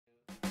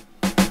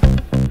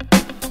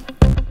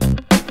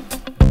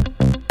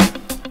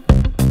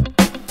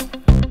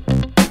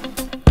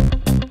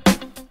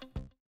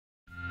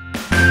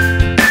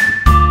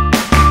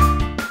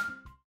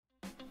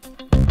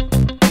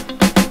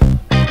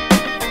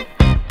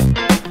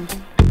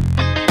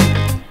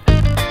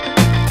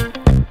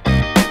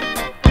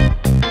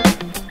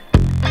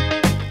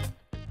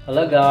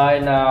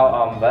guys,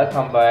 now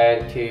welcome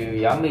back to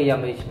Yummy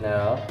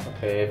Channel.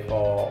 Okay,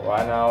 for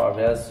right now I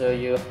will show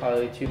you how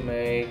to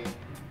make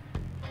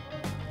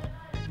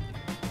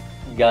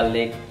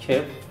garlic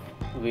chips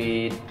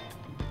with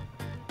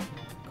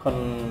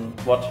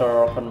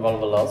water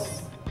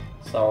convolvulus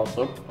sour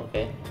soup.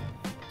 Okay,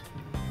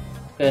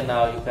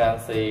 now you can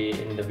see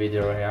in the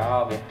video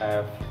here we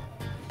have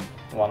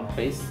one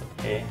piece.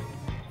 Okay,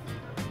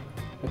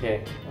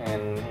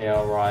 and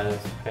here rice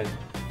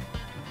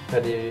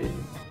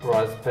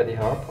paddy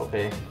herb.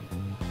 Okay,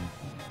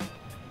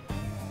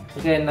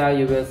 now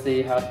you will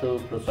see how to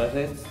process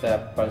it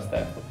step by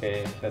step.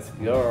 Okay, let's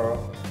go.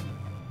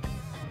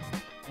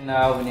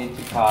 Now we need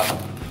to cut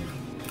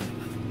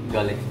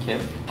garlic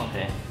chip.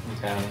 Okay, you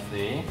can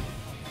see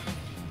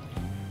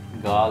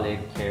garlic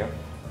chip.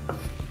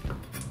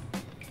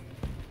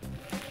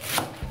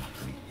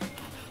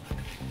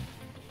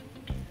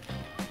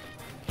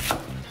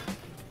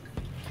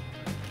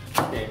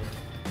 Okay.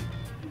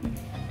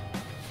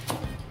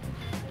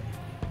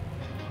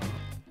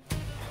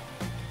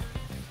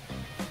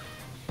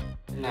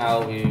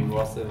 Now we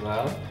wash it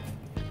well.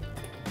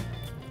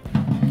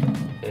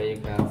 Okay,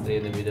 you can see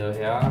the video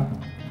here.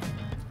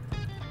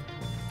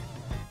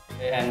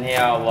 Okay, and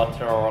here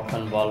water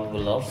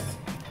convolvulus.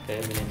 Okay,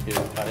 we need to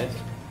cut it.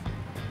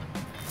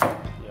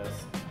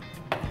 Yes.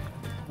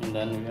 And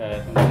then we add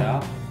it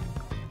here.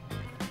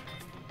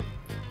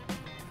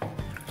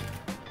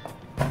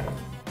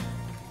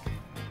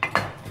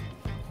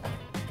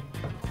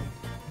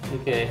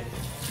 Okay,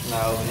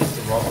 now we need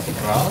to roast it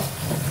well.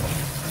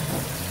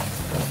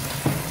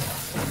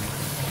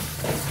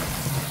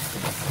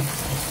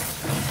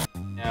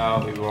 Now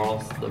we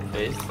roast the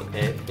fish.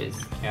 Okay, fish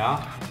here.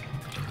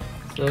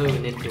 So we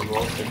need to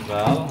roast it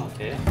well.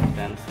 Okay, you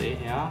can see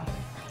here,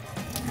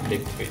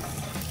 big fish.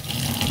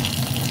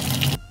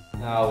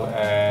 Now we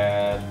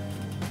add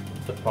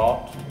the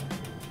pot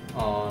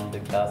on the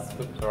gas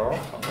cooker.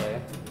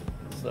 Okay,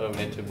 so we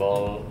need to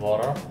boil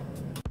water.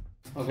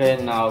 Okay,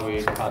 now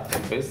we cut the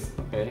fish.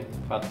 Okay,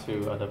 cut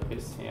two other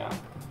fish here.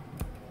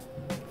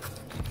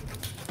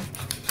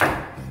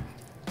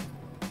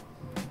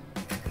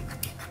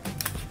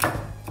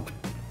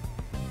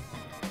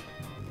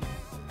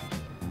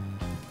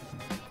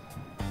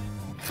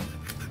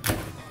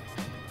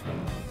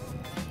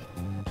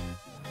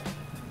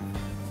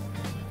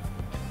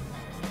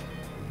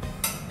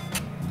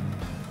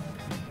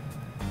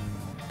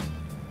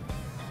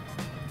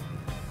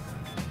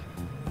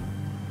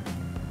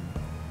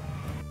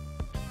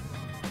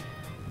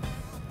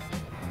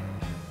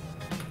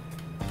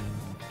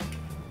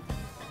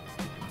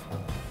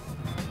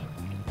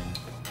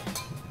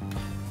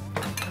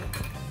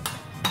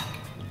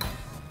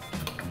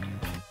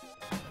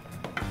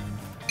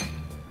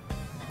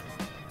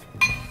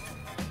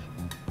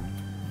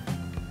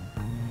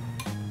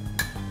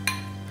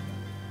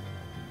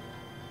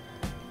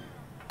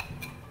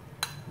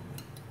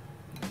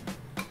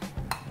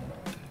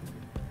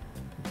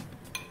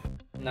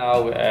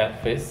 Now we add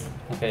fish.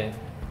 Okay,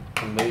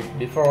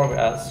 before we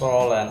add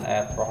salt and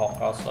add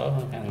brohok also,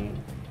 and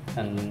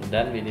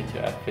then we need to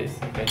add fish.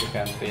 Okay, you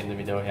can see in the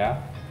video here.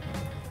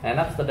 And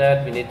after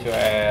that we need to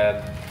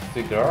add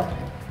sugar.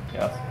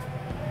 Yes.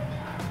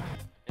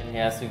 And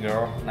here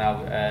sugar.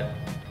 Now we add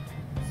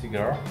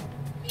sugar.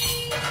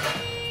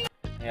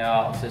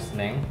 Here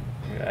seasoning.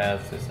 We add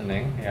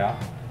seasoning here.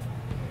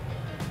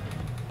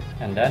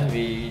 And then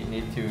we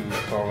need to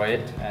pour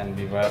it and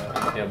we wet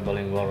here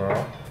boiling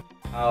water.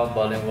 Now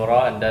boiling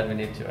water, and then we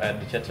need to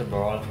add the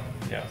vegetable.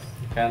 Yes,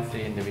 you can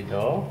see in the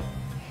video.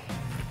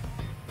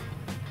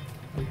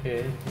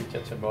 Okay,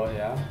 vegetable,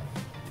 yeah.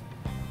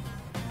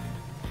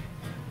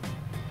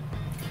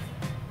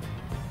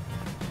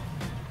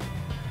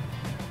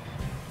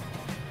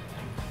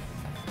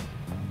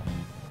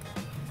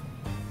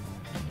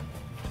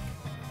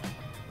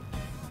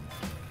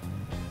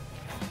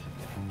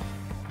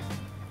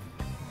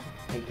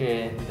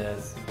 Okay,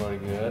 that's very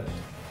good.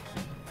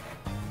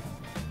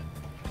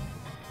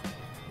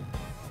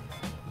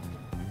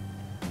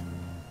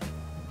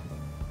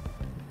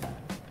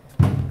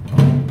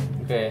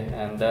 Okay,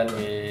 and then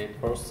we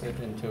push it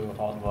into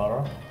hot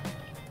water.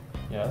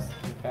 Yes,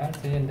 you can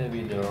see in the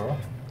video.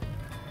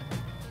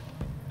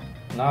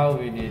 Now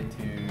we need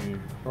to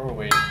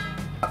pour it.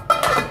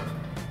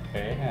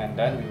 Okay, and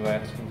then we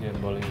wet into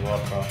boiling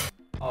water.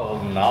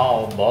 Oh,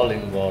 now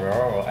boiling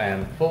water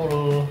and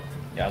full,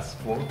 yes,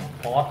 full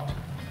pot.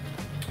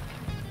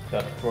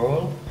 That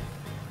full.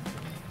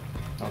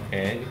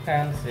 Okay, you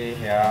can see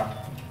here.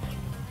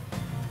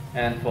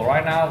 And for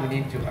right now, we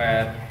need to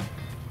add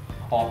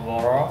hot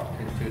water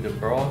into the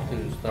broth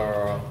to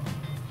stir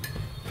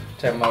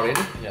tamarind.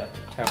 Yeah,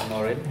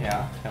 tamarind.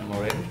 Yeah,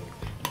 tamarind.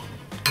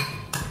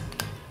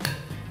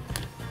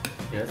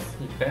 Yes,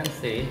 you can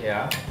see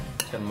here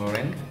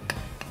tamarind.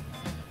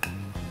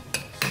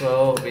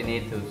 So we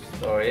need to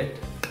stir it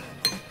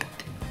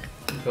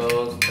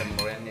because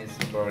tamarind is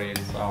very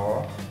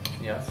sour.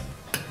 Yes.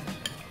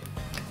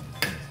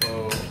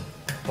 So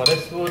for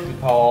this food we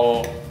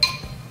call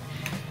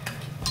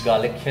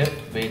garlic chips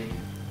with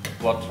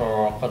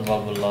Water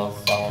Convolvulus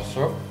Sour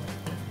Soup.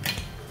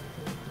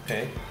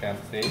 Okay, you can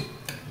see.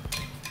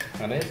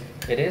 And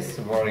it is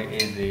very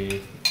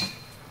easy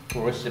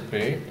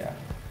recipe. Yeah,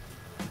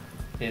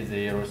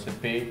 easy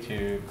recipe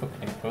to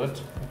cooking food.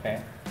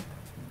 Okay,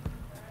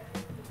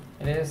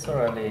 it is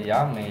really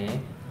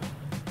yummy.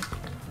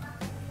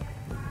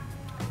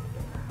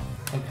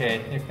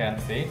 Okay, you can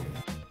see.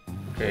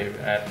 Okay, we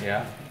add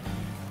here.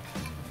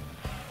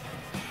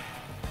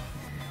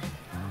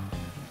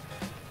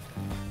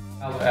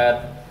 Now we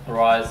add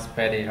rice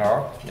paddy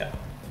herb. Yeah.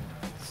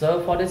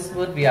 So for this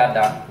food we are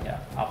done. Yeah.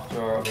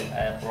 After we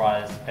add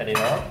rice paddy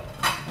herb.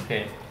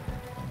 Okay.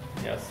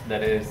 Yes,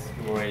 that is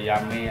very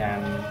yummy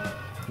and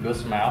good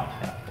smell.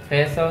 Yeah.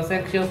 Okay, so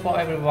thank you for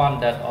everyone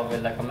that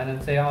always like, comment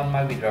and share on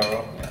my video.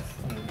 Yes.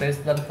 And please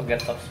don't forget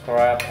to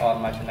subscribe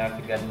on my channel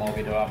to get more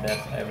video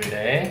updates every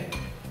day.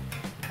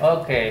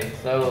 Okay,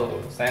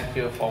 so thank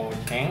you for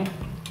watching.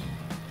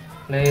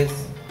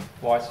 Please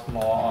watch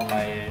more on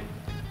my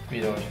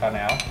video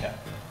channel. Yeah.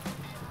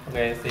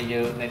 Okay, see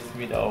you next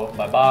video.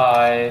 Bye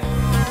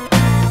bye.